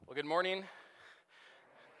Well, good morning.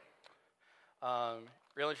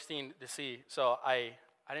 Real interesting to see. So I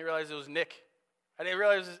didn't realize it was Nick.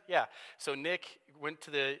 So Nick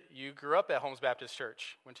you grew up at Holmes Baptist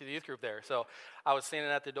Church, went to the youth group there. So I was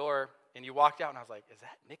standing at the door, and you walked out, and I was like, is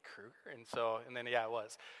that Nick Kruger? And then, it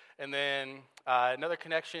was. And then another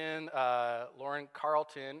connection, Lauren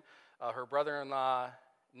Carlton, her brother-in-law,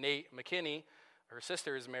 Nate McKinney, her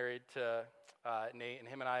sister is married to Nate, and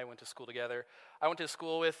him and I went to school together. I went to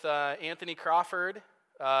school with Anthony Crawford,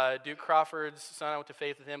 Duke Crawford's son. I went to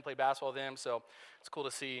Faith with him, played basketball with him, so it's cool to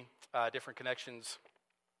see different connections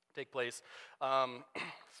take place.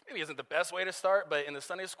 This maybe isn't the best way to start, but in the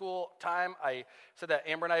Sunday school time, I said that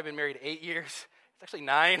Amber and I have been married 8 years. It's actually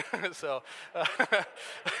 9, so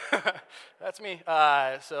that's me.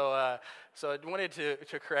 So I wanted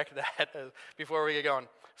to correct that before we get going.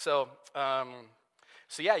 So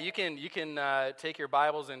you can take your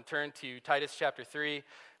Bibles and turn to Titus chapter 3.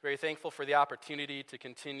 Very thankful for the opportunity to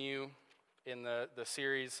continue in the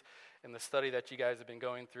series and the study that you guys have been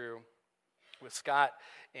going through with Scott,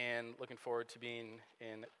 and looking forward to being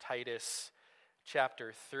in Titus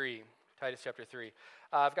chapter 3. Titus chapter 3.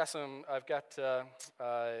 I've got the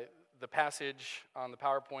passage on the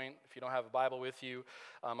PowerPoint if you don't have a Bible with you.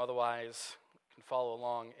 Otherwise, you can follow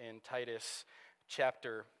along in Titus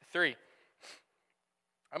chapter 3.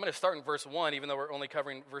 I'm going to start in verse 1, even though we're only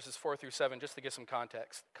covering verses 4 through 7, just to give some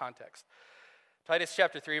context. Titus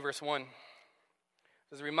chapter 3, verse 1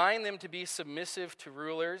 says, "Remind them to be submissive to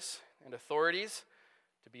rulers and authorities,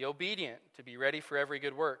 to be obedient, to be ready for every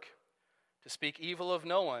good work, to speak evil of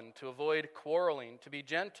no one, to avoid quarreling, to be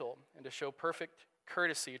gentle, and to show perfect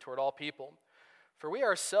courtesy toward all people. For we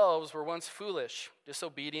ourselves were once foolish,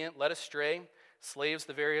 disobedient, led astray, slaves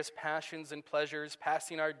to various passions and pleasures,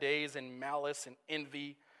 passing our days in malice and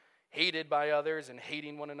envy, hated by others and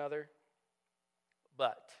hating one another.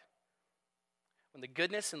 But when the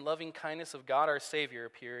goodness and loving kindness of God our Savior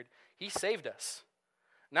appeared, He saved us,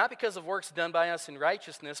 not because of works done by us in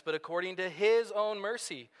righteousness, but according to His own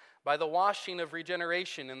mercy, by the washing of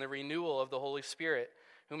regeneration and the renewal of the Holy Spirit,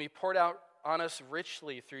 whom He poured out on us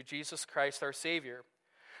richly through Jesus Christ our Savior,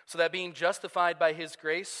 so that being justified by His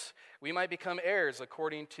grace, we might become heirs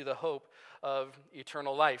according to the hope of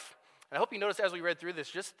eternal life." And I hope you noticed as we read through this,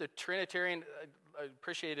 just the Trinitarian, I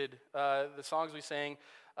appreciated the songs we sang,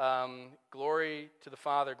 glory to the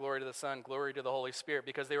Father, glory to the Son, glory to the Holy Spirit,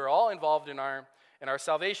 because they were all involved in our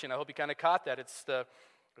salvation. I hope you kind of caught that. It's the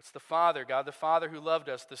Father, God the Father who loved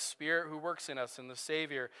us, the Spirit who works in us, and the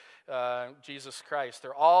Savior, Jesus Christ.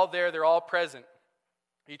 They're all there, they're all present.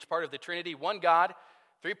 Each part of the Trinity, one God,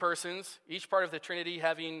 3 persons, each part of the Trinity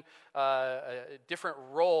having a different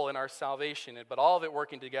role in our salvation, but all of it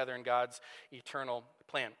working together in God's eternal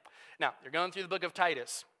plan. Now, you're going through the book of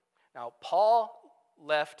Titus. Now, Paul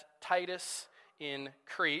left Titus in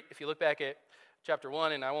Crete. If you look back at chapter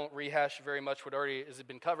 1, and I won't rehash very much what already has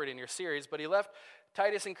been covered in your series, but he left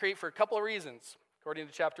Titus in Crete for a couple of reasons, according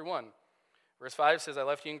to chapter 1. Verse 5 says, "I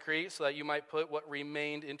left you in Crete so that you might put what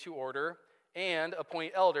remained into order and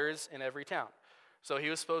appoint elders in every town." So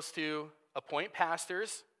he was supposed to appoint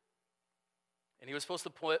pastors, and he was supposed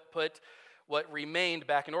to put what remained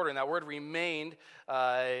back in order. And that word remained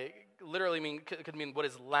literally could mean what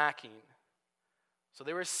is lacking. So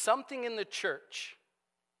there was something in the church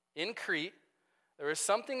in Crete, there was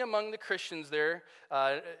something among the Christians there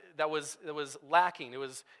that was lacking. It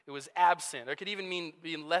was absent. Or it could even mean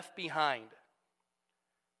being left behind.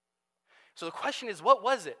 So the question is, what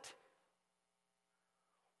was it?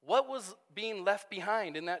 What was being left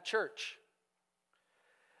behind in that church?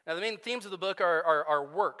 Now, the main themes of the book are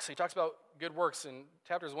works. He talks about good works in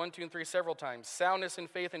chapters 1, 2, and 3 several times. Soundness in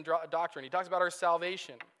faith and doctrine. He talks about our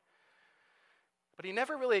salvation. But he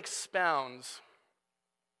never really expounds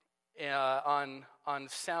on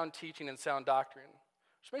sound teaching and sound doctrine,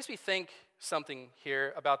 which makes me think something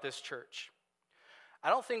here about this church. I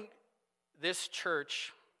don't think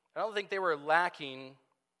they were lacking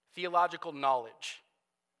theological knowledge.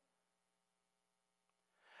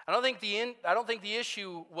 I don't think the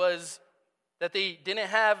issue was that they didn't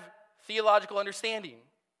have theological understanding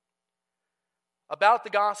about the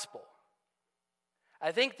gospel.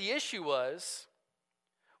 I think the issue was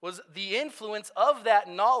the influence of that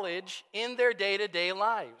knowledge in their day-to-day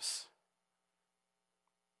lives.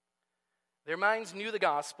 Their minds knew the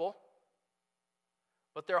gospel,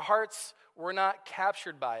 but their hearts were not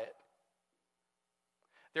captured by it.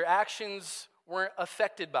 Their actions weren't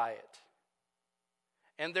affected by it.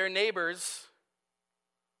 And their neighbors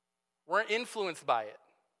weren't influenced by it.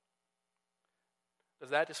 Does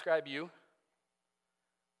that describe you?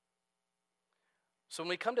 So when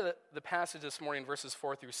we come to the passage this morning, verses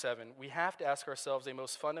 4 through 7, we have to ask ourselves a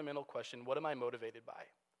most fundamental question: what am I motivated by?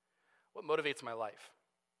 What motivates my life?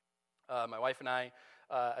 My wife and I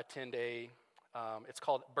attend it's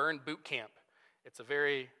called Burn Boot Camp. It's a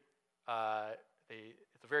very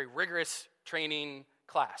rigorous training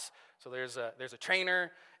class. So there's a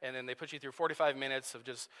trainer, and then they put you through 45 minutes of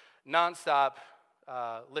just nonstop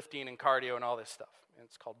lifting and cardio and all this stuff. And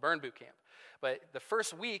it's called Burn Boot Camp. But the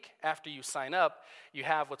first week after you sign up, you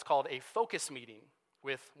have what's called a focus meeting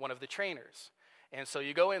with one of the trainers. And so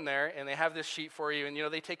you go in there, and they have this sheet for you,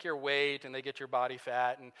 and, they take your weight, and they get your body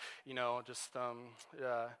fat, and, just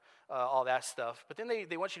all that stuff. But then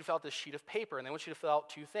they want you to fill out this sheet of paper, and they want you to fill out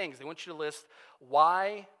two things. They want you to list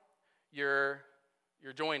why you're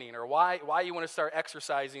joining, or why you want to start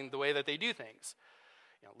exercising the way that they do things.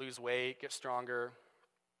 Lose weight, get stronger,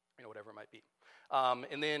 whatever it might be.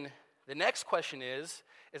 And then the next question is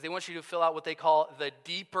they want you to fill out what they call the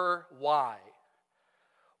deeper why.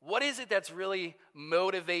 What is it that's really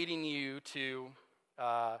motivating you to,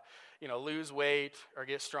 lose weight or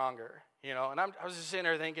get stronger? And I was just sitting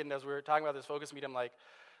there thinking, as we were talking about this focus meeting, I'm like,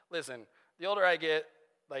 listen, the older I get,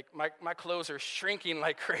 like my clothes are shrinking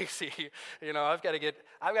like crazy. I've got to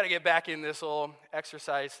get back in this whole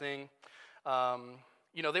exercise thing.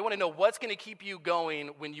 They want to know what's going to keep you going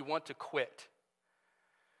when you want to quit.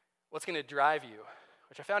 What's going to drive you?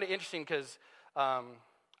 Which I found it interesting because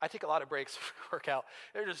I take a lot of breaks for workout.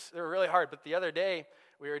 They're really hard. But the other day,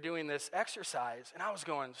 we were doing this exercise, and I was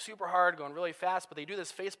going super hard, going really fast, but they do this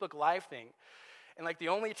Facebook Live thing. And the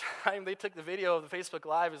only time they took the video of the Facebook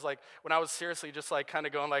Live is when I was seriously just kind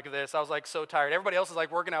of going like this. I was so tired. Everybody else is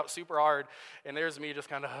working out super hard, and there's me just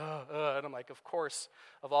kind of, and I'm of course,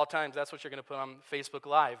 of all times, that's what you're going to put on Facebook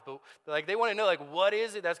Live. But they want to know what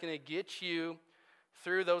is it that's going to get you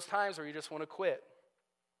through those times where you just want to quit.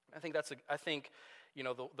 I think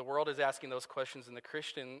the world is asking those questions, and the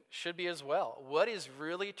Christian should be as well. What is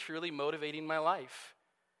really, truly motivating my life?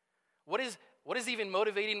 What is even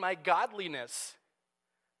motivating my godliness?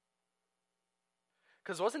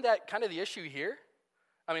 Because wasn't that kind of the issue here?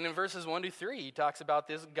 In verses 1 to 3, he talks about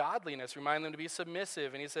this godliness, remind them to be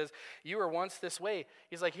submissive, and he says, you were once this way.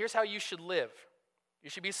 He's like, here's how you should live. You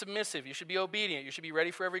should be submissive. You should be obedient. You should be ready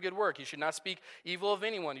for every good work. You should not speak evil of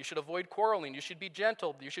anyone. You should avoid quarreling. You should be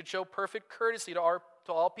gentle. You should show perfect courtesy to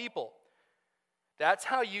all people. That's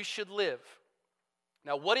how you should live.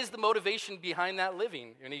 Now, what is the motivation behind that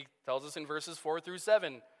living? And he tells us in verses 4 through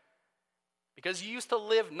 7. Because you used to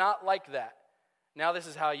live not like that. Now this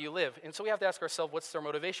is how you live. And so we have to ask ourselves, what's their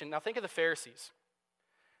motivation? Now think of the Pharisees.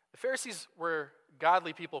 The Pharisees were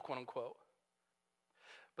godly people, quote unquote.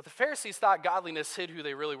 But the Pharisees thought godliness hid who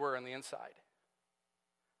they really were on the inside.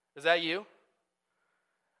 Is that you?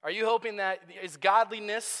 Are you hoping that, is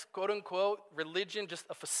godliness, quote unquote, religion, just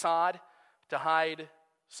a facade to hide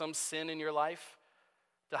some sin in your life?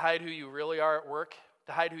 To hide who you really are at work?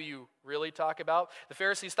 To hide who you really talk about? The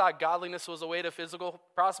Pharisees thought godliness was a way to physical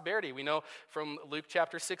prosperity. We know from Luke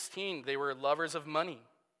chapter 16, they were lovers of money.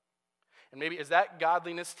 And maybe, is that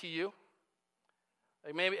godliness to you?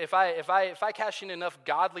 Maybe if I cash in enough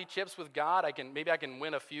godly chips with God, I can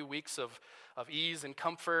win a few weeks of ease and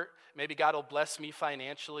comfort. Maybe God will bless me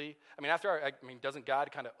financially. Doesn't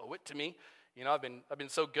God kind of owe it to me? I've been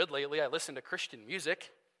so good lately. I listen to Christian music.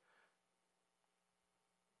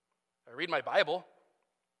 I read my Bible.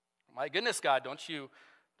 My goodness, God, don't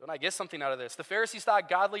I get something out of this? The Pharisees thought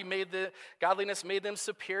godliness made them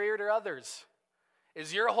superior to others.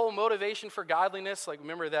 Is your whole motivation for godliness,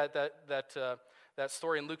 remember that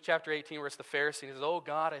story in Luke chapter 18 where it's the Pharisee, and he says, oh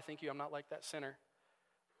God, I thank you, I'm not like that sinner.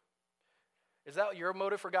 Is that your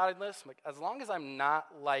motive for godliness? As long as I'm not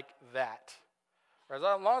like that, or as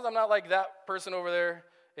long as I'm not like that person over there,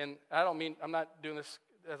 and I'm not doing this,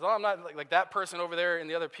 as long as I'm not like that person over there in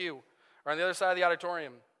the other pew, or on the other side of the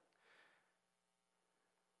auditorium,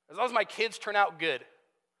 as long as my kids turn out good,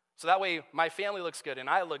 so that way my family looks good, and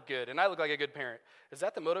I look good, and I look like a good parent, is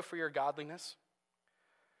that the motive for your godliness?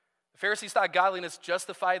 The Pharisees thought godliness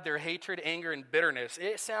justified their hatred, anger, and bitterness.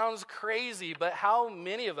 It sounds crazy, but how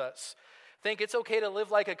many of us think it's okay to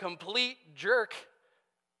live like a complete jerk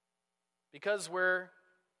because we're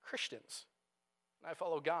Christians and I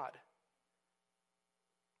follow God?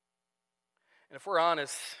 And if we're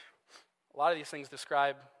honest, a lot of these things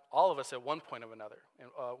describe all of us at one point or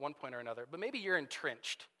another. But maybe you're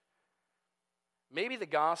entrenched. Maybe the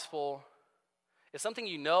gospel is something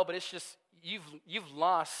you know, but it's just you've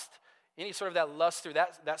lost any sort of that luster,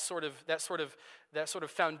 that sort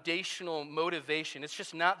of foundational motivation. It's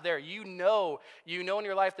just not there. You know in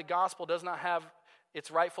your life the gospel does not have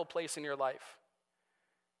its rightful place in your life.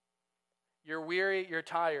 You're weary, you're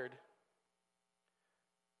tired.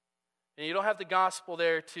 And you don't have the gospel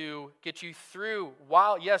there to get you through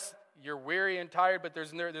while, yes, you're weary and tired, but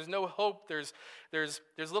there's no hope. There's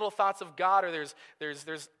little thoughts of God, or there's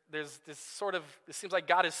this sort of, it seems like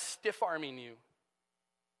God is stiff-arming you.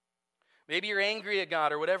 Maybe you're angry at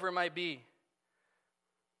God or whatever it might be.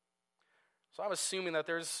 So I'm assuming that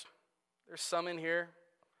there's some in here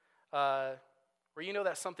where you know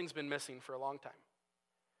that something's been missing for a long time.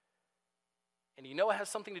 And you know it has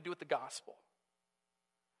something to do with the gospel.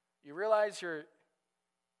 You realize you're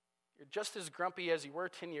just as grumpy as you were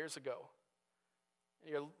 10 years ago.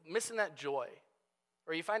 You're missing that joy.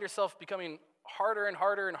 Or you find yourself becoming harder and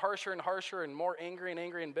harder and harsher and more angry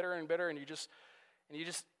and bitter, and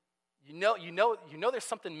you know there's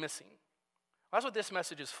something missing. That's what this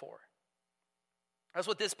message is for. That's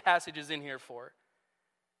what this passage is in here for.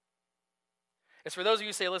 It's for those of you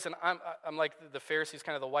who say, listen, I'm like the Pharisees,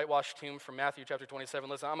 kind of the whitewashed tomb from Matthew chapter 27.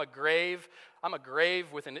 Listen, I'm a grave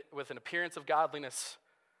with an appearance of godliness.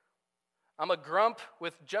 I'm a grump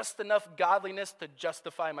with just enough godliness to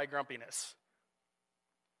justify my grumpiness.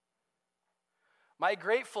 My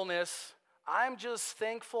gratefulness, I'm just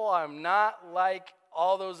thankful I'm not like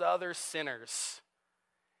all those other sinners.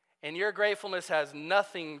 And your gratefulness has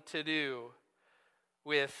nothing to do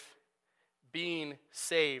with being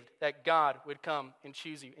saved, that God would come and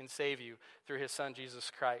choose you and save you through his son,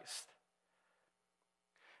 Jesus Christ.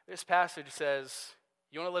 This passage says,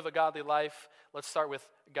 you want to live a godly life? Let's start with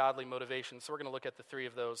godly motivations. So we're going to look at the three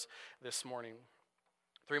of those this morning.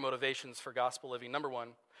 Three motivations for gospel living. Number one,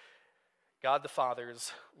 God the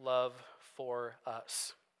Father's love for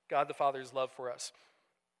us. God the Father's love for us.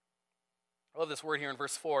 I love this word here in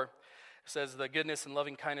verse 4. It says, the goodness and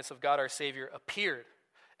loving kindness of God our Savior appeared.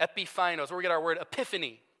 Epiphanos, where we get our word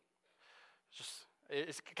epiphany.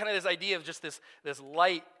 It's kind of this idea of just this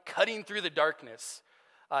light cutting through the darkness.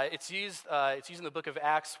 It's used in the book of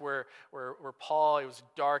Acts where Paul, it was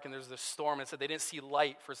dark and there was this storm, and it said they didn't see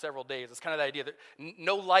light for several days. It's kind of the idea that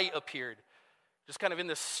no light appeared. Just kind of in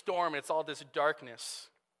this storm, and it's all this darkness.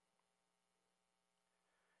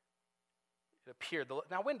 It appeared.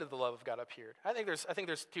 Now, when did the love of God appear? I think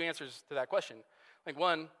there's two answers to that question. I think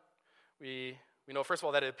one, we know, first of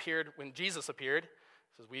all, that it appeared when Jesus appeared. It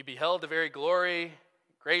says, we beheld the very glory,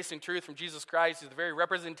 grace, and truth from Jesus Christ. He's the very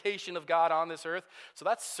representation of God on this earth. So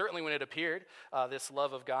that's certainly when it appeared, this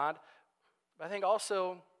love of God. But I think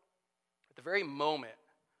also, at the very moment,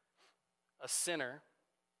 a sinner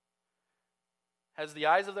has the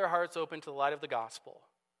eyes of their hearts open to the light of the gospel,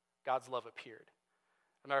 God's love appeared.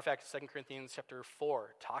 As a matter of fact, 2 Corinthians chapter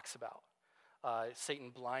 4 talks about Satan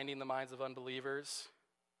blinding the minds of unbelievers,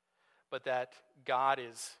 but that God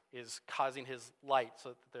is causing his light.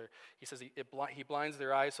 So that he says he blinds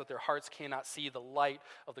their eyes so that their hearts cannot see the light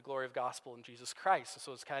of the glory of gospel in Jesus Christ. And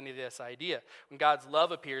so it's kind of this idea. When God's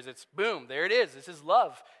love appears, it's boom, there it is. It's his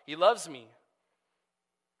love. He loves me.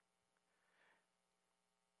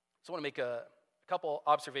 So I want to make a couple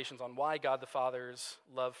observations on why God the Father's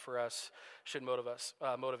love for us should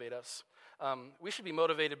motivate us. We should be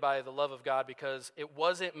motivated by the love of God because it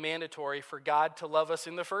wasn't mandatory for God to love us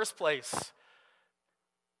in the first place.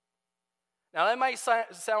 Now, that might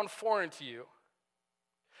sound foreign to you,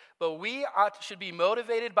 but we should be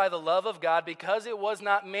motivated by the love of God because it was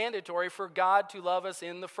not mandatory for God to love us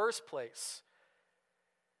in the first place.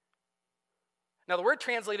 Now, the word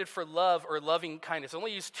translated for love or loving kindness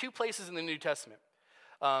only used two places in the New Testament.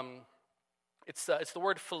 It's the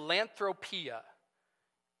word philanthropia.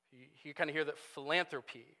 You kind of hear that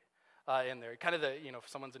philanthropy in there. Kind of if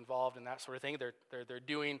someone's involved in that sort of thing, they're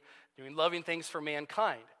doing loving things for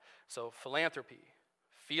mankind. So philanthropy.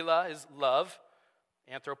 Phila is love.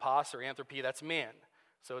 Anthropos or anthropy, that's man.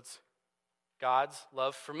 So it's God's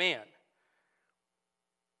love for man.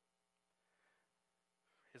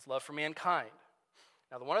 His love for mankind.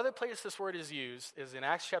 Now, the one other place this word is used is in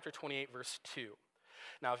Acts chapter 28, verse 2.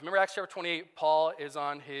 Now, if you remember Acts chapter 28, Paul is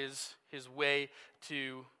on his way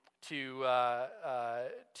to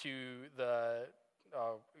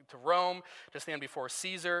Rome to stand before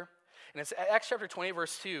Caesar. And it's Acts chapter 20,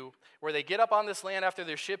 verse 2, where they get up on this land after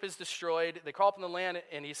their ship is destroyed. They crawl up on the land,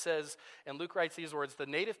 and he says, and Luke writes these words, the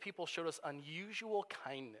native people showed us unusual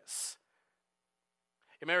kindness.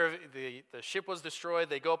 Remember, the ship was destroyed.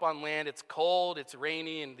 They go up on land. It's cold. It's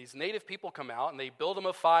rainy. And these native people come out, and they build them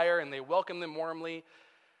a fire, and they welcome them warmly.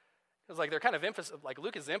 It's like they're kind of like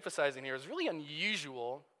Luke is emphasizing here, it's really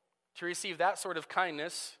unusual to receive that sort of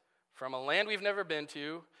kindness from a land we've never been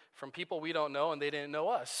to, from people we don't know, and they didn't know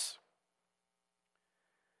us.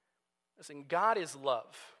 Listen, God is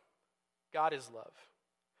love. God is love.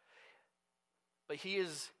 But he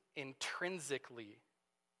is intrinsically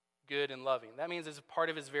good and loving. That means it's a part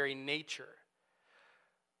of his very nature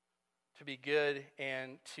to be good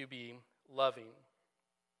and to be loving.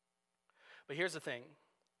 But here's the thing.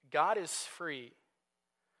 God is free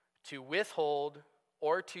to withhold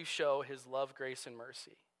or to show his love, grace, and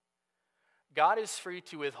mercy. God is free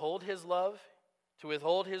to withhold his love, to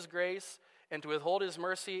withhold his grace, and to withhold his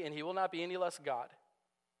mercy, and he will not be any less God.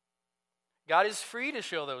 God is free to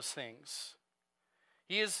show those things.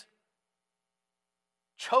 He is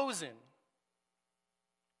chosen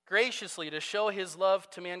graciously to show his love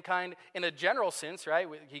to mankind in a general sense, right?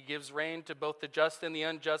 He gives rain to both the just and the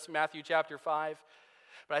unjust, Matthew chapter 5.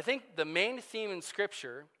 But I think the main theme in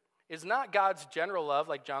Scripture is not God's general love,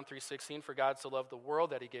 like John 3:16, for God so loved the world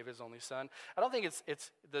that he gave his only son. I don't think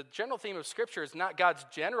it's the general theme of Scripture is not God's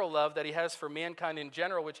general love that he has for mankind in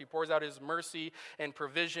general, which he pours out his mercy and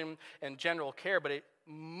provision and general care, but it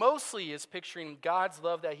mostly is picturing God's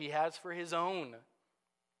love that he has for his own.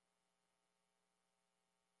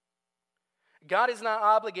 God is not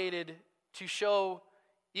obligated to show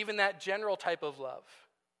even that general type of love.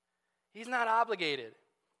 He's not obligated.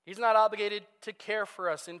 He's not obligated to care for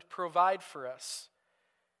us and to provide for us.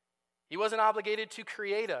 He wasn't obligated to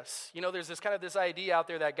create us. You know, there's this idea out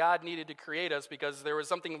there that God needed to create us because there was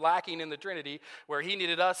something lacking in the Trinity where he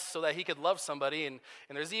needed us so that he could love somebody. And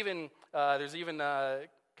there's even a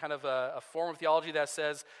form of theology that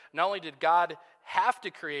says not only did God have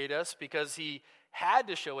to create us because he had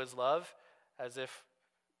to show his love, as if,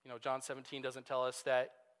 John 17 doesn't tell us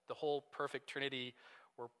that the whole perfect Trinity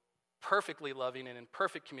were perfectly loving and in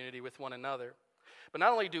perfect community with one another. But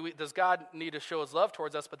not only does God need to show his love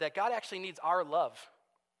towards us, but that God actually needs our love.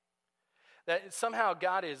 That somehow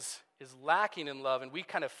God is lacking in love and we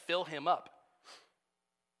kind of fill him up.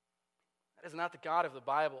 That is not the God of the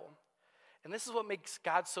Bible. And this is what makes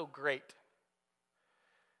God so great.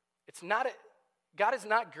 God is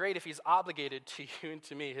not great if he's obligated to you and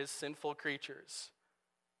to me, his sinful creatures.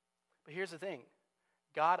 But here's the thing.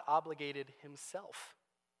 God obligated himself.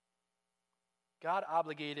 God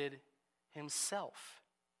obligated himself.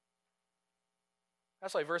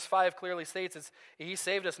 That's why verse 5 clearly states he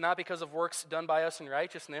saved us not because of works done by us in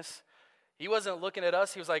righteousness. He wasn't looking at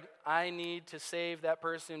us. He was like, I need to save that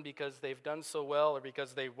person because they've done so well or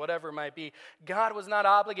because they whatever it might be. God was not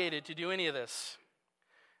obligated to do any of this.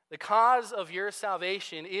 The cause of your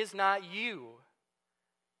salvation is not you.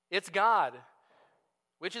 It's God,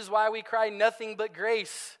 which is why we cry nothing but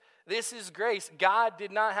grace. This is grace. God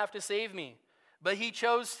did not have to save me, but he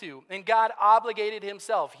chose to, and God obligated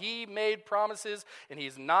himself. He made promises, and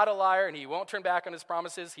he's not a liar, and he won't turn back on his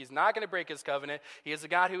promises. He's not going to break his covenant. He is a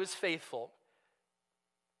God who is faithful.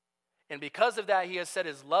 And because of that, he has set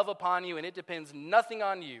his love upon you, and it depends nothing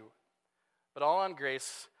on you, but all on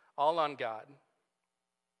grace, all on God.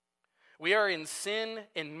 We are in sin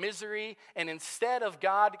and misery, and instead of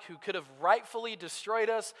God, who could have rightfully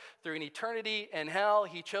destroyed us through an eternity in hell,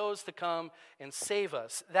 he chose to come and save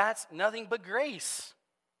us. That's nothing but grace.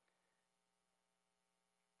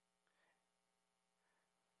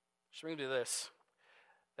 Which brings me to this,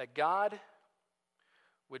 that God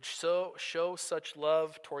would show such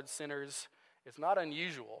love towards sinners is not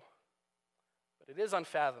unusual, but it is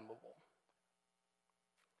unfathomable.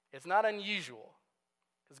 It's not unusual.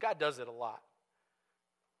 Because God does it a lot.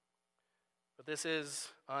 But this is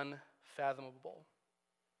unfathomable.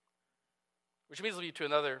 Which leads me to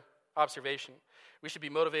another observation. We should be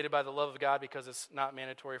motivated by the love of God because it's not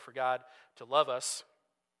mandatory for God to love us.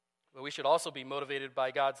 But we should also be motivated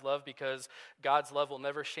by God's love because God's love will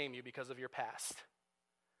never shame you because of your past.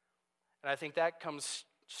 And I think that comes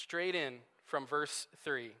straight in from verse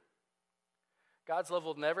 3. God's love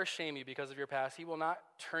will never shame you because of your past. He will not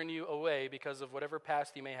turn you away because of whatever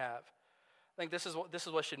past you may have. I think this is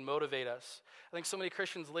what should motivate us. I think so many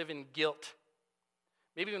Christians live in guilt,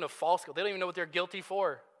 maybe even a false guilt. They don't even know what they're guilty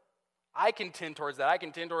for. I can tend towards that. I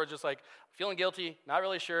can tend towards just like feeling guilty, not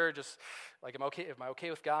really sure, just like am I okay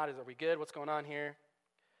with God? Are we good? What's going on here?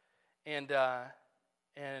 And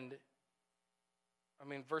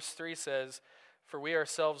verse 3 says, for we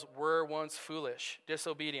ourselves were once foolish,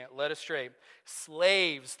 disobedient, led astray,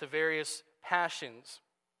 slaves to various passions.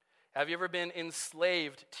 Have you ever been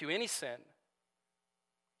enslaved to any sin?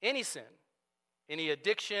 Any sin? Any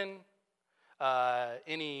addiction?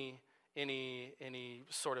 Any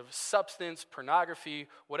sort of substance, pornography,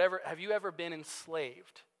 whatever? Have you ever been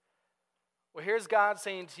enslaved? Well, here's God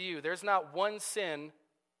saying to you, there's not one sin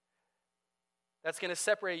that's going to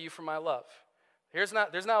separate you from my love. There's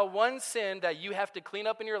not one sin that you have to clean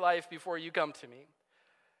up in your life before you come to me.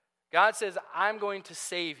 God says, I'm going to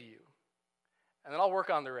save you, and then I'll work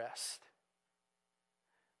on the rest.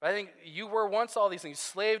 I think you were once all these things,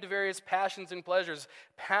 slave to various passions and pleasures,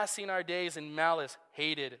 passing our days in malice,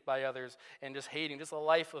 hated by others, and just hating, just a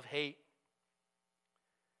life of hate.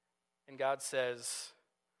 And God says,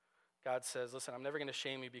 listen, I'm never going to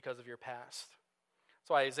shame you because of your past. That's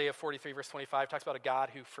why Isaiah 43, verse 25 talks about a God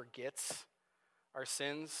who forgets our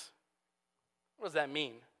sins. What does that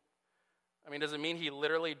mean? I mean, does it mean he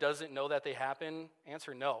literally doesn't know that they happen?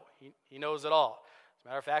 Answer, no. He knows it all. As a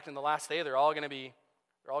matter of fact, in the last day, they're all going to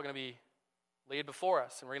be laid before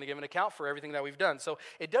us, and we're going to give an account for everything that we've done. So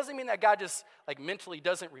it doesn't mean that God just mentally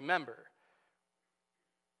doesn't remember.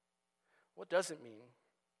 What does it mean?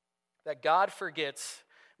 That God forgets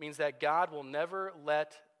means that God will never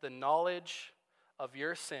let the knowledge of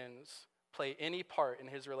your sins play any part in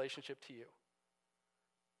his relationship to you.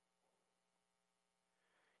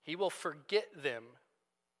 He will forget them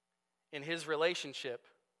in his relationship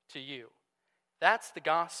to you. That's the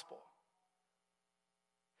gospel.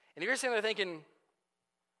 And if you're sitting there thinking,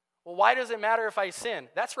 well, why does it matter if I sin?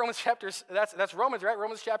 That's Romans, right?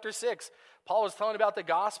 Romans chapter 6. Paul was telling about the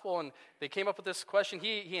gospel, and they came up with this question.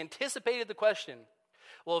 He anticipated the question.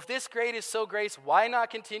 Well, if this grace is so grace, why not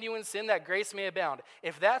continue in sin that grace may abound?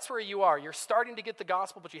 If that's where you are, you're starting to get the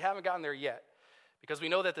gospel, but you haven't gotten there yet. Because we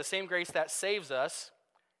know that the same grace that saves us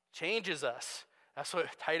changes us. That's what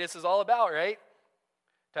Titus is all about, right?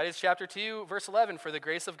 Titus chapter 2, verse 11, for the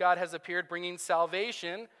grace of God has appeared, bringing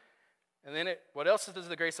salvation. And then what else does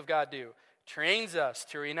the grace of God do? Trains us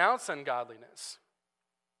to renounce ungodliness.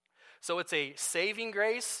 So it's a saving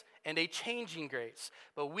grace and a changing grace.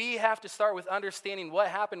 But we have to start with understanding what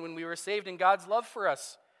happened when we were saved in God's love for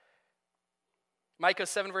us. Micah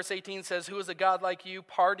 7 verse 18 says, who is a God like you,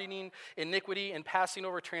 pardoning iniquity and passing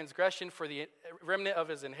over transgression for the remnant of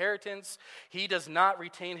his inheritance? He does not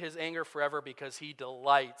retain his anger forever because he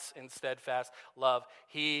delights in steadfast love.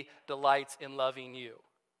 He delights in loving you.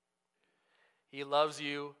 He loves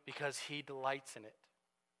you because he delights in it.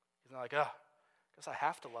 He's not like, I guess I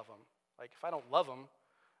have to love him. Like, if I don't love him,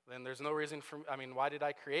 then there's no reason for me. I mean, why did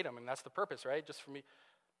I create him? And that's the purpose, right? Just for me.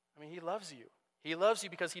 I mean, he loves you. He loves you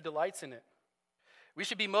because he delights in it. We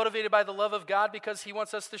should be motivated by the love of God because he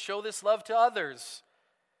wants us to show this love to others.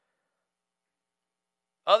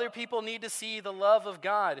 Other people need to see the love of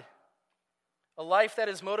God. A life that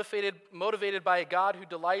is motivated by a God who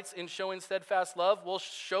delights in showing steadfast love will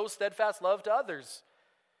show steadfast love to others.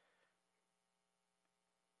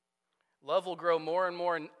 Love will grow more and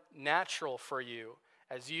more natural for you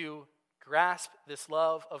as you grasp this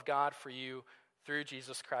love of God for you through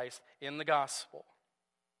Jesus Christ in the gospel.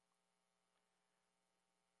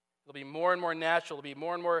 It'll be more and more natural. It'll be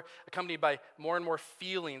more and more accompanied by more and more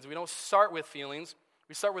feelings. We don't start with feelings.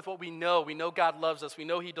 We start with what we know. We know God loves us. We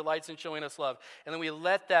know he delights in showing us love. And then we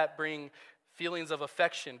let that bring feelings of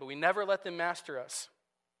affection, but we never let them master us.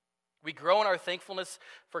 We grow in our thankfulness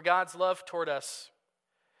for God's love toward us.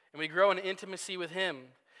 And we grow in intimacy with him.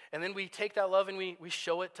 And then we take that love and we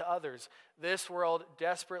show it to others. This world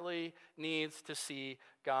desperately needs to see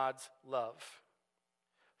God's love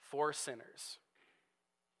for sinners.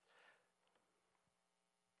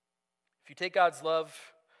 If you take God's love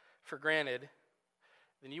for granted,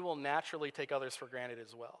 then you will naturally take others for granted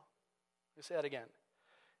as well. Let me say that again.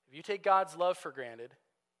 If you take God's love for granted,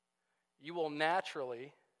 you will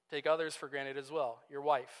naturally take others for granted as well. Your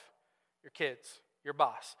wife, your kids, your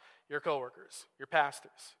boss, your coworkers, your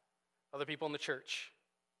pastors, other people in the church.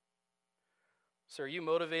 So are you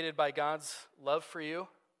motivated by God's love for you?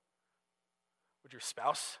 Would your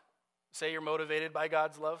spouse say you're motivated by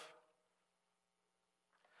God's love?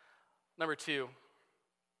 Number 2,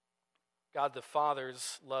 God the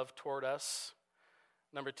Father's love toward us.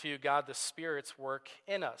 Number 2, God the Spirit's work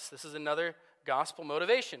in us. This is another gospel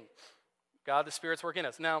motivation. God the Spirit's work in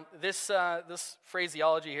us. Now, this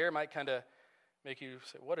phraseology here might kind of make you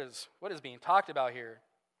say, what is being talked about here?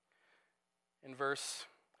 In verse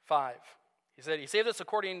 5, he said, he saved us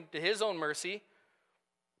according to his own mercy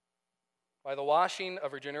by the washing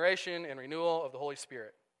of regeneration and renewal of the Holy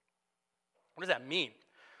Spirit. What does that mean?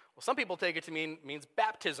 Well, some people take it to means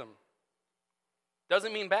baptism.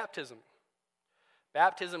 Doesn't mean baptism.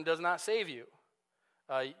 Baptism does not save you.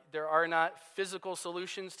 There are not physical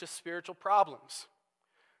solutions to spiritual problems.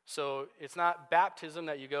 So it's not baptism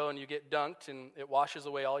that you go and you get dunked and it washes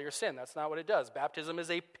away all your sin. That's not what it does. Baptism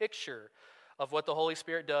is a picture of what the Holy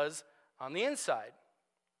Spirit does on the inside.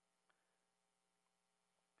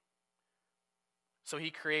 So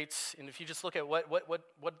he creates, and if you just look at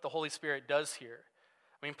what the Holy Spirit does here,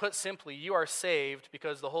 I mean, put simply, you are saved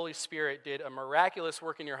because the Holy Spirit did a miraculous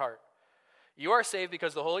work in your heart. You are saved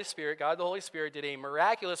because the Holy Spirit, God the Holy Spirit, did a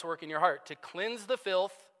miraculous work in your heart to cleanse the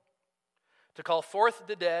filth, to call forth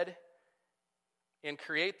the dead and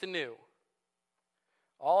create the new.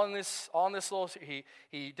 All in this little,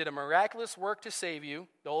 he did a miraculous work to save you,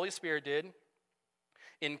 the Holy Spirit did,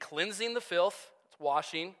 in cleansing the filth, that's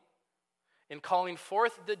washing, in calling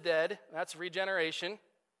forth the dead, that's regeneration,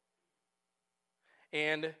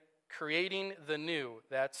 and creating the new,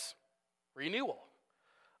 that's renewal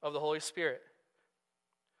of the Holy Spirit.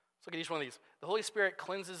 Let's look at each one of these. The Holy Spirit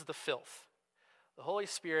cleanses the filth. The Holy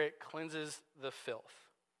Spirit cleanses the filth.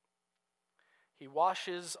 He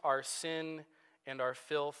washes our sin and our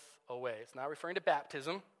filth away. It's not referring to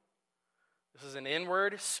baptism. This is an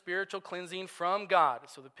inward spiritual cleansing from God.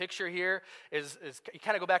 So the picture here is you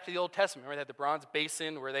kind of go back to the Old Testament. Remember they had the bronze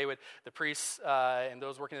basin where the priests and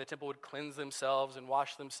those working in the temple would cleanse themselves and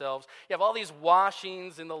wash themselves. You have all these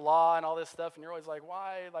washings in the law and all this stuff, and you're always like,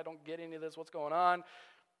 why? I don't get any of this. What's going on?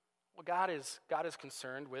 Well, God is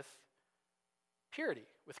concerned with purity,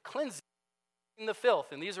 with cleansing the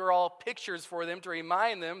filth. And these are all pictures for them to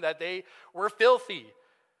remind them that they were filthy.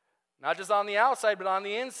 Not just on the outside, but on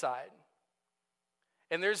the inside.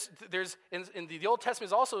 And there's in the Old Testament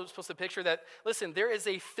is also supposed to picture that, listen, there is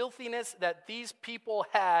a filthiness that these people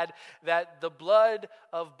had that the blood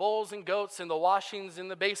of bulls and goats and the washings in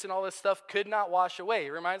the basin, all this stuff could not wash away. It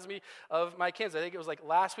reminds me of my kids. I think it was like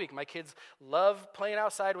last week. My kids love playing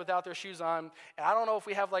outside without their shoes on. And I don't know if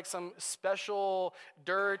we have like some special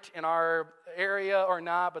dirt in our area or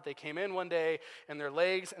not, but they came in one day and their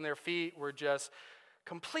legs and their feet were just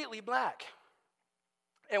completely black.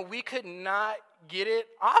 And we could not get it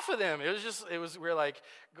off of them. We were like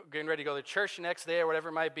getting ready to go to church the next day or whatever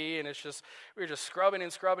it might be, and we were just scrubbing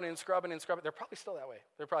and scrubbing and scrubbing and scrubbing. They're probably still that way.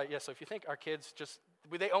 They're probably, yeah, so if you think our kids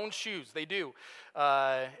they own shoes, they do.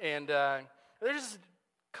 And they're just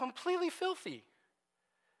completely filthy.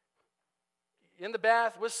 In the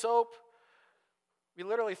bath with soap. We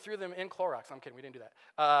literally threw them in Clorox. I'm kidding, we didn't do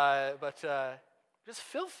that. But just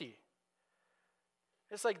filthy.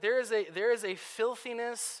 It's like there is a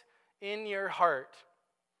filthiness in your heart.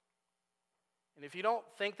 And if you don't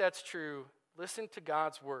think that's true, listen to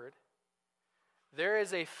God's word. There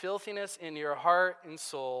is a filthiness in your heart and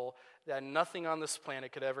soul that nothing on this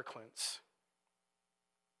planet could ever cleanse.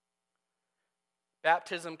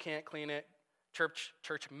 Baptism can't clean it. Church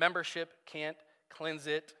membership can't cleanse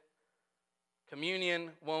it. Communion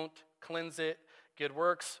won't cleanse it. Good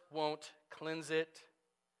works won't cleanse it.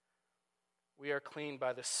 We are cleaned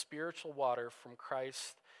by the spiritual water from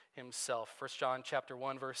Christ himself. 1 John chapter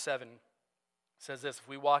 1, verse 7 says this: if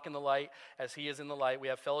we walk in the light as he is in the light, we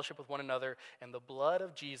have fellowship with one another, and the blood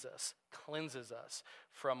of Jesus cleanses us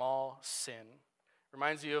from all sin.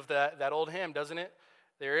 Reminds you of that old hymn, doesn't it?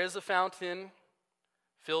 There is a fountain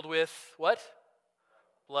filled with what?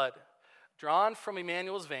 Blood. Drawn from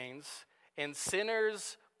Emmanuel's veins, and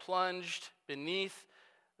sinners plunged beneath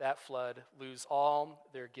that flood lose all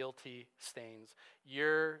their guilty stains.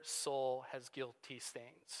 Your soul has guilty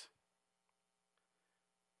stains.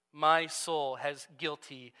 My soul has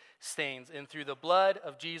guilty stains. And through the blood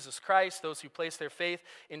of Jesus Christ, those who place their faith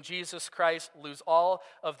in Jesus Christ lose all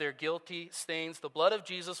of their guilty stains. The blood of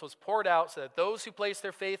Jesus was poured out so that those who place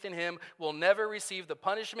their faith in him will never receive the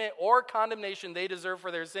punishment or condemnation they deserve for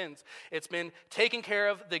their sins. It's been taken care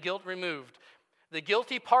of, the guilt removed. The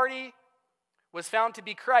guilty party was found to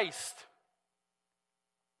be Christ.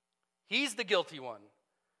 He's the guilty one,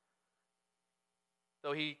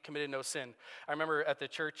 though he committed no sin. I remember at the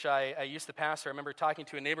church I used to pastor, I remember talking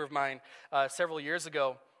to a neighbor of mine several years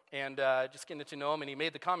ago, and just getting to know him, and he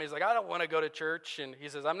made the comment, he's like, I don't want to go to church, and he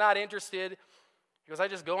says, I'm not interested. He goes, I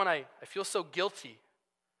just go and I feel so guilty.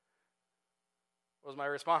 What was my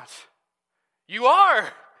response? You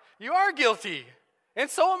are guilty, and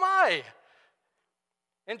so am I.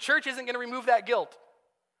 And church isn't going to remove that guilt.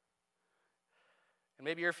 And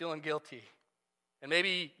maybe you're feeling guilty. And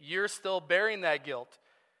maybe you're still bearing that guilt.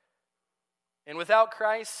 And without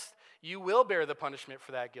Christ, you will bear the punishment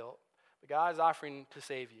for that guilt. But God is offering to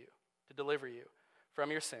save you, to deliver you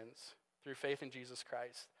from your sins through faith in Jesus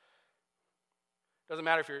Christ. It doesn't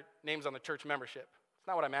matter if your name's on the church membership. It's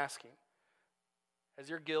not what I'm asking. Has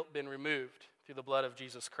your guilt been removed through the blood of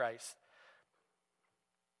Jesus Christ?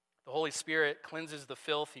 The Holy Spirit cleanses the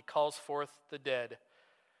filth. He calls forth the dead.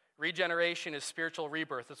 Regeneration is spiritual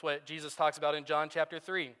rebirth. That's what Jesus talks about in John chapter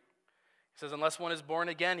 3. He says, unless one is born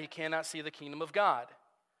again, he cannot see the kingdom of God.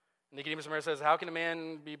 And Nicodemus says, how can a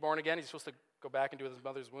man be born again? He's supposed to go back and do his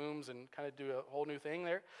mother's wombs and kind of do a whole new thing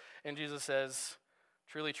there. And Jesus says,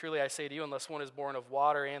 truly, truly, I say to you, unless one is born of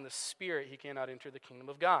water and the Spirit, he cannot enter the kingdom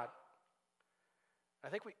of God. I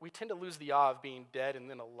think we tend to lose the awe of being dead and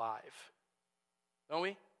then alive. Don't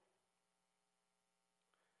we?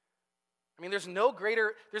 I mean, there's no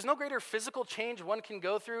greater physical change one can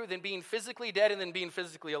go through than being physically dead and then being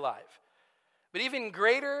physically alive. But even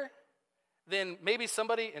greater than maybe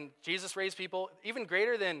somebody, and Jesus raised people, even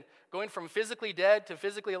greater than going from physically dead to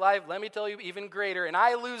physically alive, let me tell you, even greater, and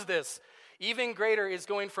I lose this, even greater is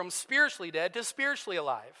going from spiritually dead to spiritually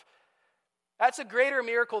alive. That's a greater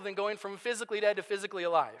miracle than going from physically dead to physically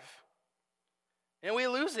alive. And we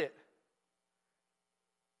lose it.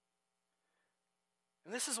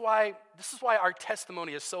 And this is why our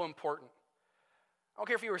testimony is so important. I don't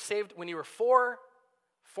care if you were saved when you were 4,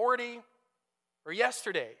 40, or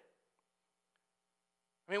yesterday.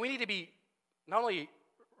 I mean, we need to be not only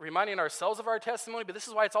reminding ourselves of our testimony, but this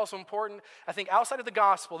is why it's also important. I think outside of the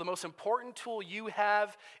gospel, the most important tool you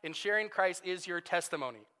have in sharing Christ is your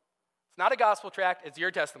testimony. It's not a gospel tract, it's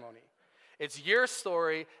your testimony. It's your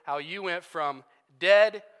story, how you went from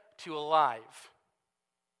dead to alive.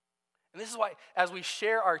 And this is why, as we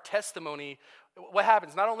share our testimony, what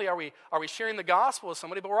happens? Not only are we sharing the gospel with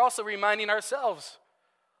somebody, but we're also reminding ourselves,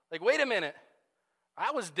 like, wait a minute,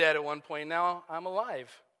 I was dead at one point, now I'm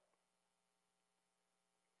alive.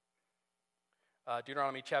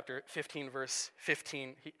 Deuteronomy chapter 15, verse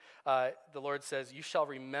 15, the Lord says, "You shall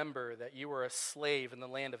remember that you were a slave in the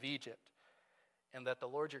land of Egypt, and that the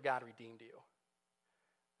Lord your God redeemed you."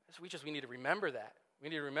 So we need to remember that. We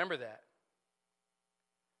need to remember that.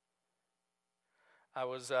 I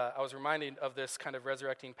was reminded of this kind of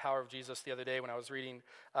resurrecting power of Jesus the other day when I was reading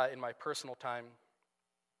in my personal time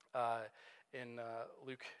in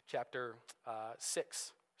Luke chapter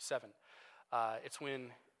 6, 7. It's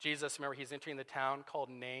when Jesus, remember, he's entering the town called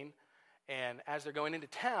Nain, and as they're going into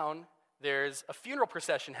town, there's a funeral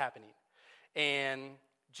procession happening, and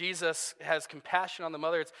Jesus has compassion on the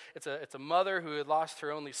mother. It's a mother who had lost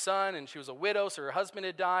her only son, and she was a widow, so her husband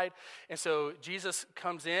had died. And so Jesus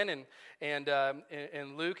comes in,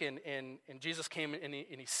 and Luke and Jesus came and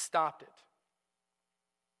he stopped it.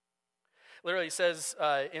 Literally, it says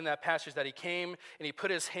in that passage that he came and he put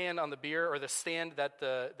his hand on the bier or the stand that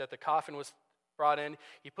the coffin was brought in.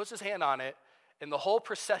 He puts his hand on it, and the whole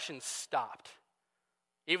procession stopped,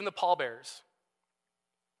 even the pallbearers.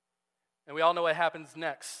 And we all know what happens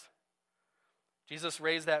next. Jesus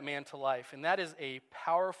raised that man to life. And that is a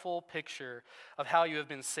powerful picture of how you have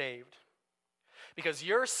been saved. Because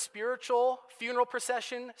your spiritual funeral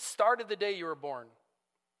procession started the day you were born.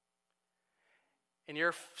 And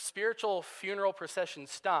your spiritual funeral procession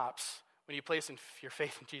stops when you place your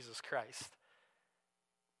faith in Jesus Christ.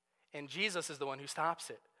 And Jesus is the one who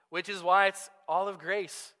stops it, which is why it's all of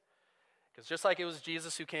grace. Because just like it was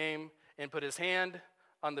Jesus who came and put his hand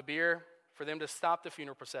on the bier for them to stop the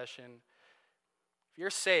funeral procession, if you're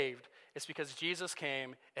saved, it's because Jesus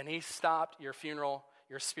came and he stopped your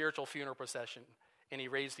spiritual funeral procession, and he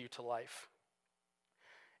raised you to life.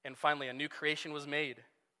 And finally, a new creation was made.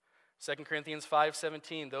 2 Corinthians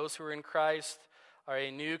 5:17, those who are in Christ are a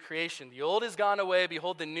new creation. The old is gone away,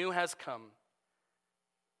 behold, the new has come.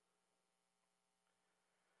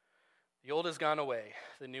 The old has gone away,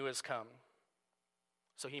 the new has come.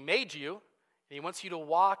 So he made you, and he wants you to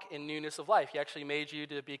walk in newness of life. He actually made you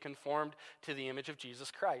to be conformed to the image of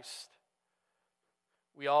Jesus Christ.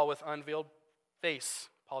 We all, with unveiled face,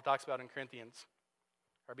 Paul talks about in Corinthians,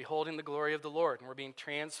 are beholding the glory of the Lord, and we're being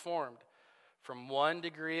transformed from one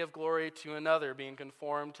degree of glory to another, being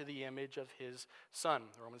conformed to the image of his Son.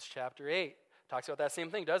 Romans chapter 8 talks about that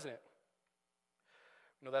same thing, doesn't it?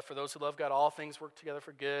 You know that for those who love God, all things work together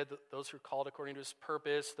for good. Those who are called according to his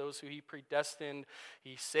purpose, those who he predestined,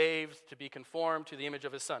 he saved to be conformed to the image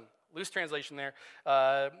of his Son. Loose translation there,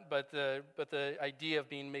 but the idea of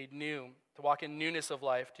being made new, to walk in newness of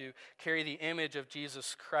life, to carry the image of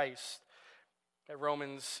Jesus Christ that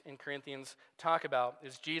Romans and Corinthians talk about,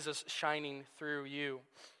 is Jesus shining through you.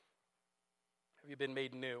 Have you been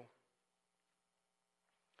made new?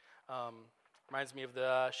 Reminds me of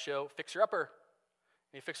the show Fixer Upper.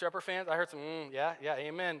 Any Fixer Upper fans? I heard some, yeah,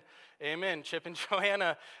 amen. Chip and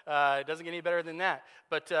Joanna, it doesn't get any better than that.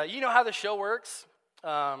 But you know how the show works.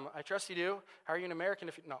 I trust you do. How are you an American?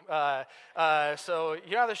 So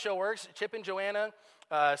you know how the show works. Chip and Joanna,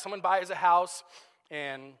 someone buys a house,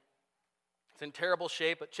 and it's in terrible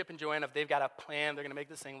shape, but Chip and Joanna, if they've got a plan, they're going to make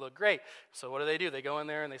this thing look great. So what do? They go in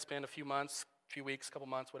there, and they spend a few months, few weeks, couple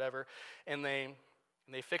months, whatever, and they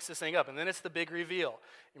fix this thing up, and then it's the big reveal.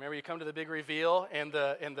 You remember, you come to the big reveal, and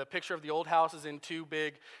the picture of the old house is in two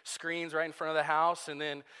big screens right in front of the house, and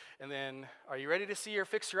then are you ready to see your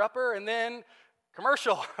fixer-upper? And then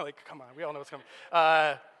commercial. Like, come on, we all know what's coming.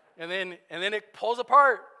 And then it pulls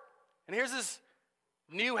apart, and here's this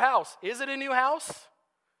new house. Is it a new house?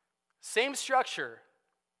 Same structure.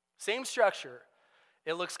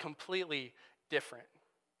 It looks completely different.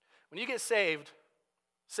 When you get saved,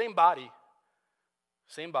 same body,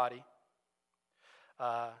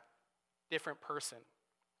 different person.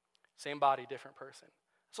 Same body, different person.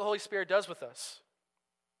 That's what the Holy Spirit does with us.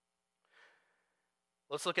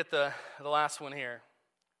 Let's look at the last one here.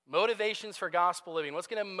 Motivations for gospel living. What's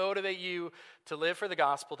going to motivate you to live for the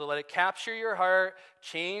gospel, to let it capture your heart,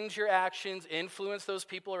 change your actions, influence those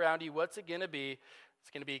people around you? What's it going to be? It's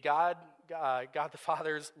going to be God the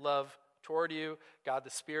Father's love toward you, God the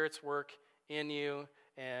Spirit's work in you,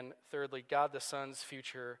 and thirdly, God the Son's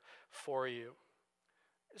future for you.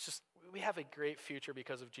 It's just, we have a great future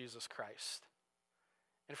because of Jesus Christ.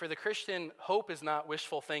 And for the Christian, hope is not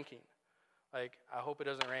wishful thinking. Like, I hope it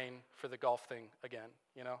doesn't rain for the golf thing again,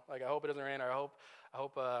 you know? Like, I hope it doesn't rain, or I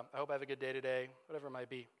hope I have a good day today, whatever it might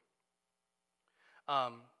be.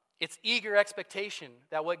 It's eager expectation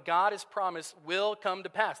that what God has promised will come to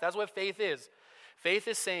pass. That's what faith is. Faith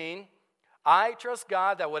is saying, I trust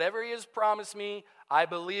God that whatever He has promised me, I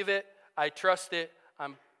believe it, I trust it,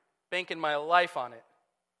 I'm banking my life on it.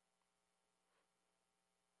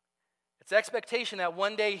 It's expectation that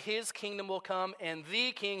one day His kingdom will come and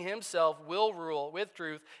the King Himself will rule with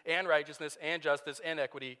truth and righteousness and justice and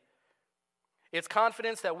equity. It's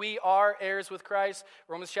confidence that we are heirs with Christ.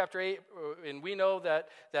 Romans chapter 8, and we know that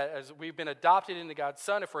as we've been adopted into God's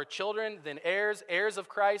Son, if we're children, then heirs of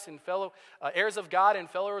Christ and heirs of God and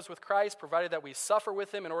fellows with Christ, provided that we suffer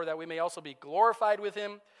with Him in order that we may also be glorified with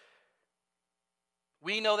Him.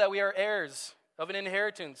 We know that we are heirs of an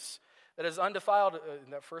inheritance that is undefiled,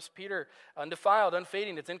 that 1 Peter, undefiled,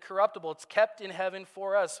 unfading, it's incorruptible, it's kept in heaven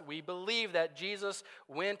for us. We believe that Jesus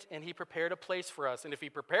went and He prepared a place for us. And if He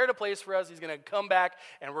prepared a place for us, He's going to come back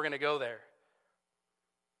and we're going to go there.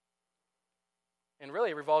 And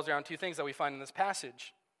really it revolves around two things that we find in this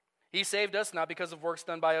passage. He saved us not because of works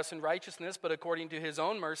done by us in righteousness, but according to His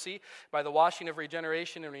own mercy, by the washing of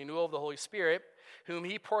regeneration and renewal of the Holy Spirit, whom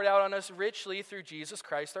He poured out on us richly through Jesus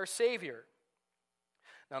Christ our Savior.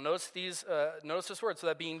 Now notice this word, so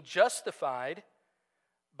that being justified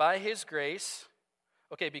by His grace,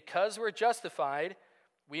 okay, because we're justified,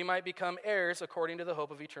 we might become heirs according to the hope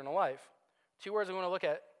of eternal life. Two words we want to look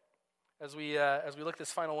at as we look at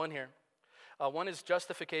this final one here. One is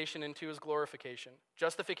justification and two is glorification.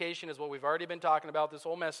 Justification is what we've already been talking about this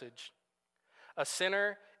whole message. A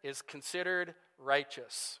sinner is considered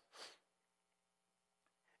righteous.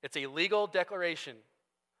 It's a legal declaration,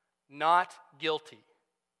 not guilty.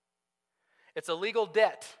 It's a legal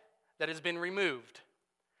debt that has been removed,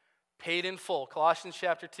 paid in full. Colossians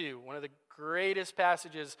chapter 2, one of the greatest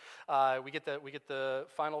passages. We get the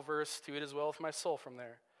final verse, to it as well with my soul from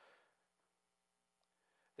there.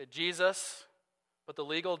 That Jesus put the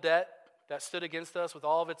legal debt that stood against us with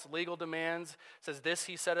all of its legal demands, says this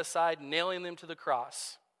He set aside, nailing them to the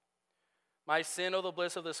cross. My sin, oh the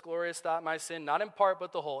bliss of this glorious thought, my sin, not in part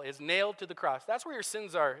but the whole, is nailed to the cross. That's where your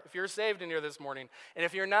sins are if you're saved in here this morning. And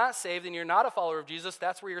if you're not saved and you're not a follower of Jesus,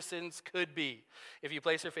 that's where your sins could be. If you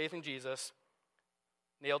place your faith in Jesus,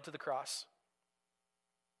 nailed to the cross.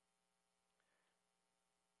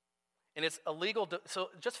 And it's a legal, so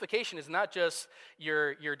justification is not just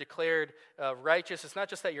you're declared righteous. It's not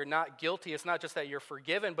just that you're not guilty. It's not just that you're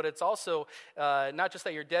forgiven, but it's also not just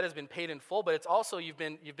that your debt has been paid in full, but it's also you've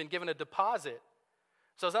been given a deposit.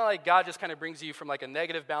 So it's not like God just kind of brings you from like a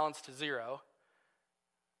negative balance to zero.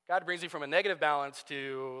 God brings you from a negative balance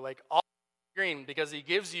to like all green because He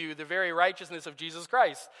gives you the very righteousness of Jesus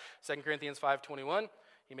Christ. 2 Corinthians 5:21,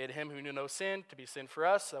 He made Him who knew no sin to be sin for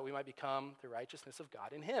us so that we might become the righteousness of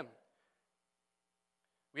God in Him.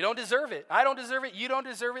 We don't deserve it. I don't deserve it. You don't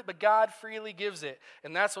deserve it, but God freely gives it.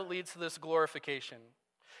 And that's what leads to this glorification.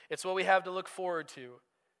 It's what we have to look forward to.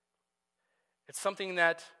 It's something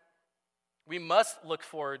that we must look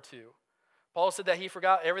forward to. Paul said that he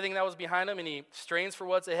forgot everything that was behind him and he strains for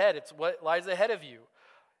what's ahead. It's what lies ahead of you.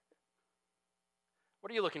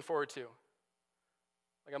 What are you looking forward to?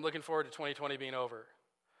 Like, I'm looking forward to 2020 being over.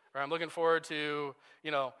 Or I'm looking forward to,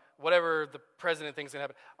 whatever the president thinks is going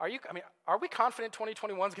to happen. Are we confident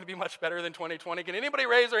 2021 is going to be much better than 2020? Can anybody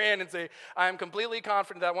raise their hand and say, I am completely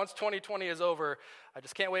confident that once 2020 is over, I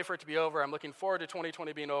just can't wait for it to be over. I'm looking forward to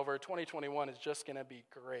 2020 being over. 2021 is just going to be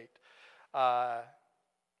great. It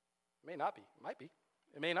may not be. It might be.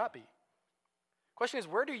 It may not be. Question is,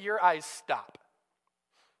 where do your eyes stop?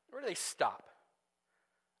 Where do they stop?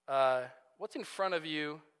 What's in front of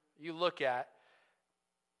you, you look at,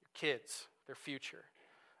 your kids, their future.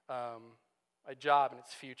 My job and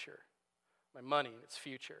its future, my money and its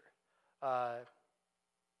future,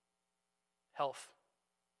 health.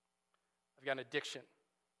 I've got an addiction.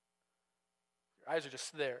 Your eyes are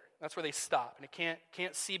just there. That's where they stop, and it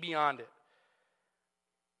can't see beyond it.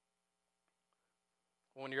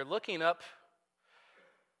 When you're looking up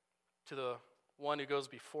to the one who goes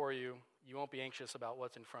before you, you won't be anxious about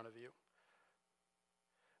what's in front of you.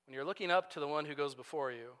 When you're looking up to the one who goes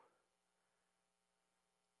before you,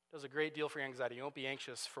 it does a great deal for your anxiety. You won't be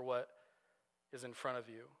anxious for what is in front of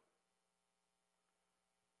you.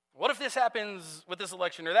 What if this happens with this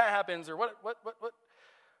election, or that happens, or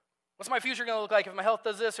what's my future going to look like if my health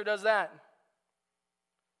does this or does that?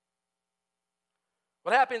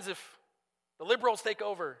 What happens if the liberals take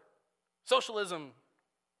over? Socialism.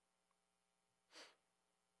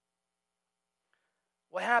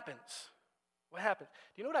 What happens? What happens?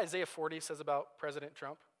 Do you know what Isaiah 40 says about President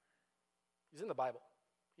Trump? He's in the Bible.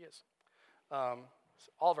 He is. All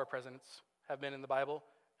of our presidents have been in the Bible,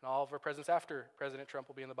 and all of our presidents after President Trump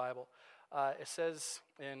will be in the Bible. It says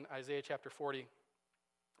in Isaiah chapter 40,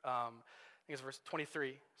 I think it's verse 23,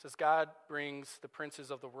 it says, God brings the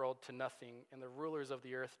princes of the world to nothing and the rulers of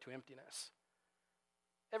the earth to emptiness.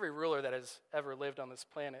 Every ruler that has ever lived on this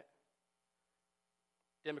planet,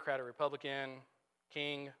 Democrat or Republican,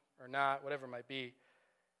 king or not, whatever it might be,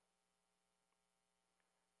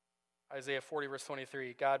 Isaiah 40 verse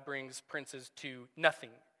 23, God brings princes to nothing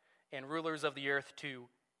and rulers of the earth to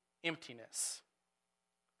emptiness.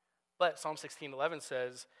 But Psalm 16:11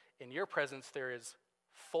 says, in your presence there is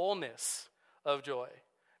fullness of joy.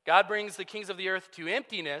 God brings the kings of the earth to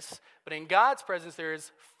emptiness, but in God's presence there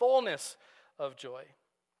is fullness of joy.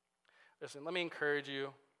 Listen, let me encourage you.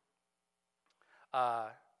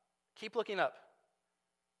 Keep looking up.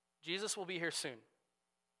 Jesus will be here soon.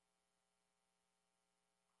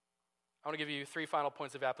 I want to give you 3 final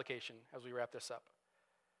points of application as we wrap this up.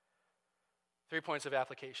 3 points of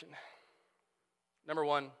application. Number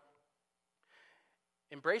 1,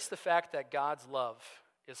 embrace the fact that God's love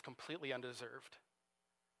is completely undeserved.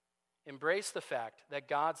 Embrace the fact that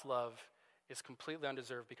God's love is completely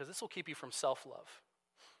undeserved, because this will keep you from self-love.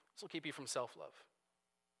 This will keep you from self-love.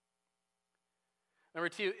 Number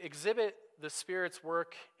 2, exhibit the Spirit's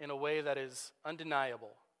work in a way that is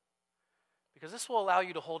undeniable, because this will allow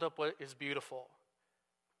you to hold up what is beautiful.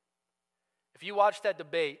 If you watch that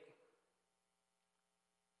debate,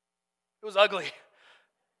 it was ugly.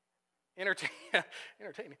 Entertaining.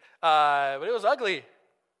 But it was ugly.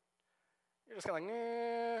 You're just kind of like,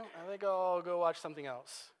 I think I'll go watch something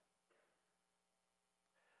else.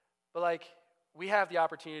 But we have the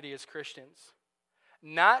opportunity as Christians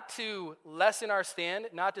not to lessen our stand,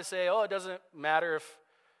 not to say, it doesn't matter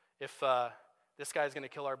if this guy's going to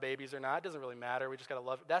kill our babies or not. It doesn't really matter. We just got to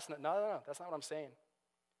love it. No. That's not what I'm saying.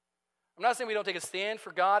 I'm not saying we don't take a stand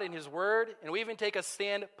for God and His Word, and we even take a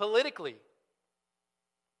stand politically.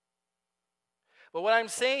 But what I'm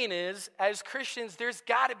saying is, as Christians, there's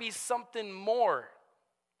got to be something more.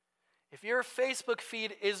 If your Facebook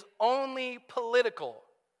feed is only political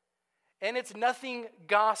and it's nothing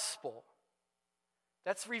gospel,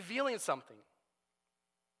 that's revealing something.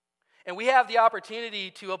 And we have the opportunity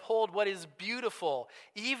to uphold what is beautiful,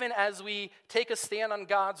 even as we take a stand on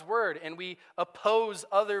God's word and we oppose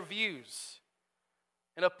other views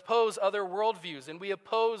and oppose other worldviews and we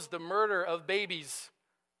oppose the murder of babies.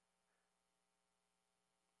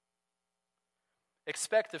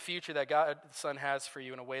 Expect the future that God the Son has for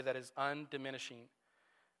you in a way that is undiminishing,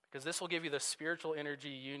 because this will give you the spiritual energy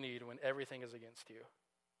you need when everything is against you.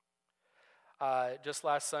 Just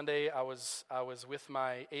last Sunday, I was with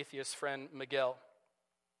my atheist friend Miguel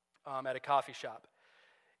at a coffee shop,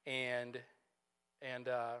 and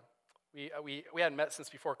we hadn't met since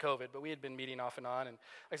before COVID, but we had been meeting off and on. And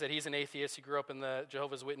like I said, he's an atheist. He grew up in the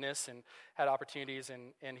Jehovah's Witness and had opportunities,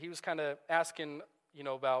 and he was kind of asking,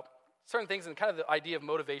 about certain things, and kind of the idea of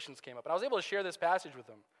motivations came up. And I was able to share this passage with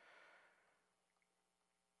him.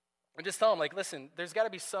 And just tell him, listen, there's got to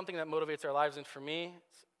be something that motivates our lives, and for me,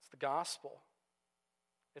 it's the gospel.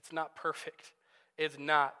 It's not perfect. It's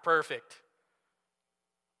not perfect.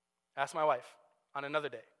 Ask my wife on another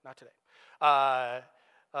day, not today.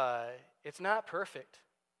 It's not perfect.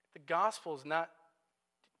 The gospel is not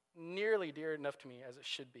nearly dear enough to me as it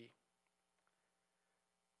should be.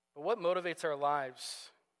 But what motivates our lives?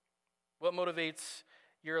 What motivates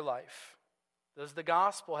your life? Does the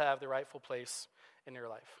gospel have the rightful place in your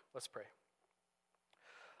life? Let's pray.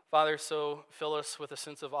 Father, so fill us with a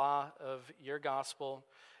sense of awe of your gospel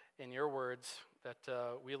and your words, that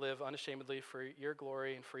we live unashamedly for your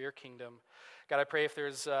glory and for your kingdom. God, I pray if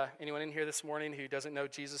there's anyone in here this morning who doesn't know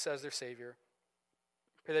Jesus as their Savior,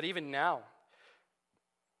 pray that even now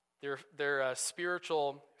their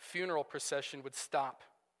spiritual funeral procession would stop.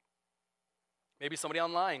 Maybe somebody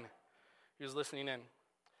online who's listening in.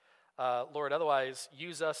 Lord, otherwise,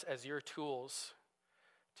 use us as your tools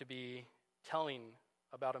to be telling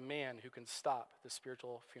about a man who can stop the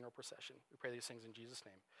spiritual funeral procession. We pray these things in Jesus'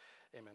 name.